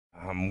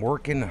I'm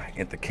working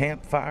at the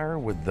campfire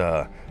with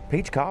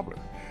peach cobbler.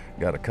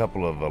 Got a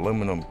couple of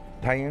aluminum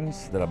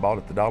pans that I bought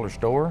at the dollar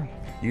store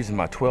using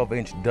my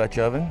 12-inch Dutch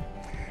oven.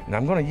 And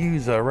I'm going to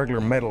use a regular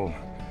metal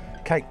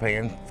cake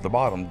pan for the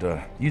bottom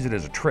to use it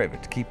as a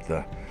trivet to keep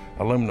the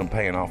aluminum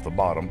pan off the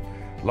bottom.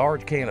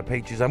 Large can of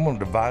peaches. I'm going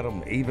to divide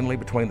them evenly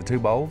between the two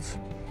bowls.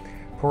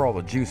 Pour all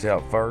the juice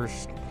out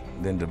first,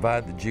 then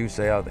divide the juice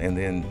out, and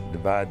then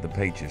divide the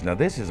peaches. Now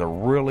this is a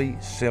really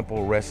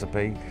simple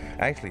recipe.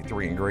 Actually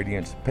 3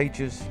 ingredients: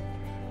 peaches,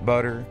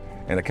 butter,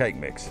 and a cake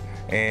mix.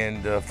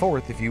 And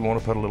fourth, if you want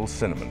to put a little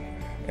cinnamon.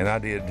 And I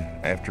did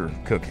after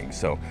cooking.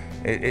 So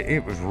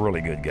it was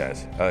really good,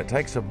 guys. It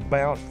takes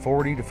about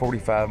 40 to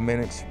 45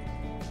 minutes.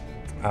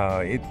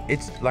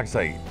 It's like I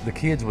say, the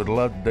kids would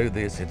love to do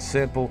this. It's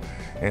simple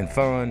and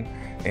fun,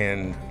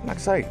 and like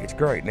I say, it's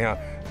great. Now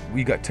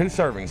we got 2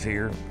 servings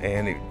here,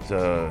 and it's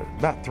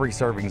about 3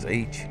 servings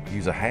each.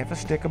 Use a half a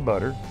stick of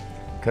butter,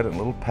 cut it in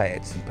little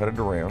pats and put it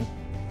around.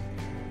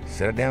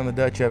 Set it down in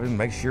the Dutch oven,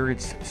 make sure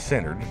it's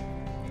centered,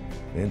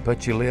 then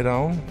put your lid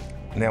on.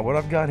 Now what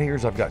I've got here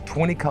is I've got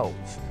 20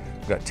 coals.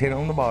 I've got 10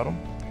 on the bottom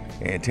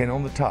and 10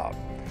 on the top.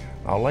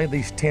 I'll lay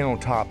these 10 on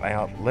top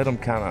out, let them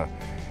kind of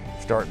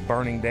start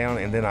burning down,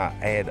 and then I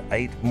add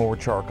 8 more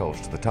charcoals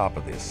to the top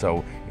of this.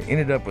 So it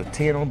ended up with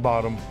 10 on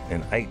bottom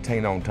and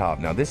 18 on top.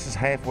 Now this is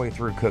halfway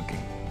through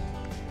cooking.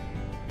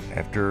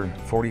 After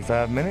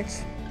 45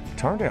 minutes, it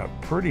turned out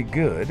pretty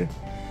good.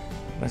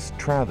 Let's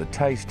try the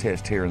taste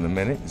test here in a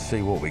minute and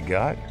see what we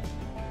got.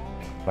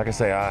 Like I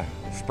say, I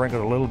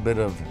sprinkled a little bit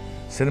of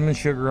cinnamon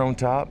sugar on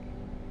top.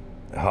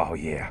 Oh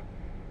yeah,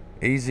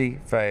 easy,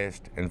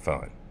 fast, and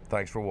fun.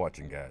 Thanks for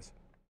watching, guys.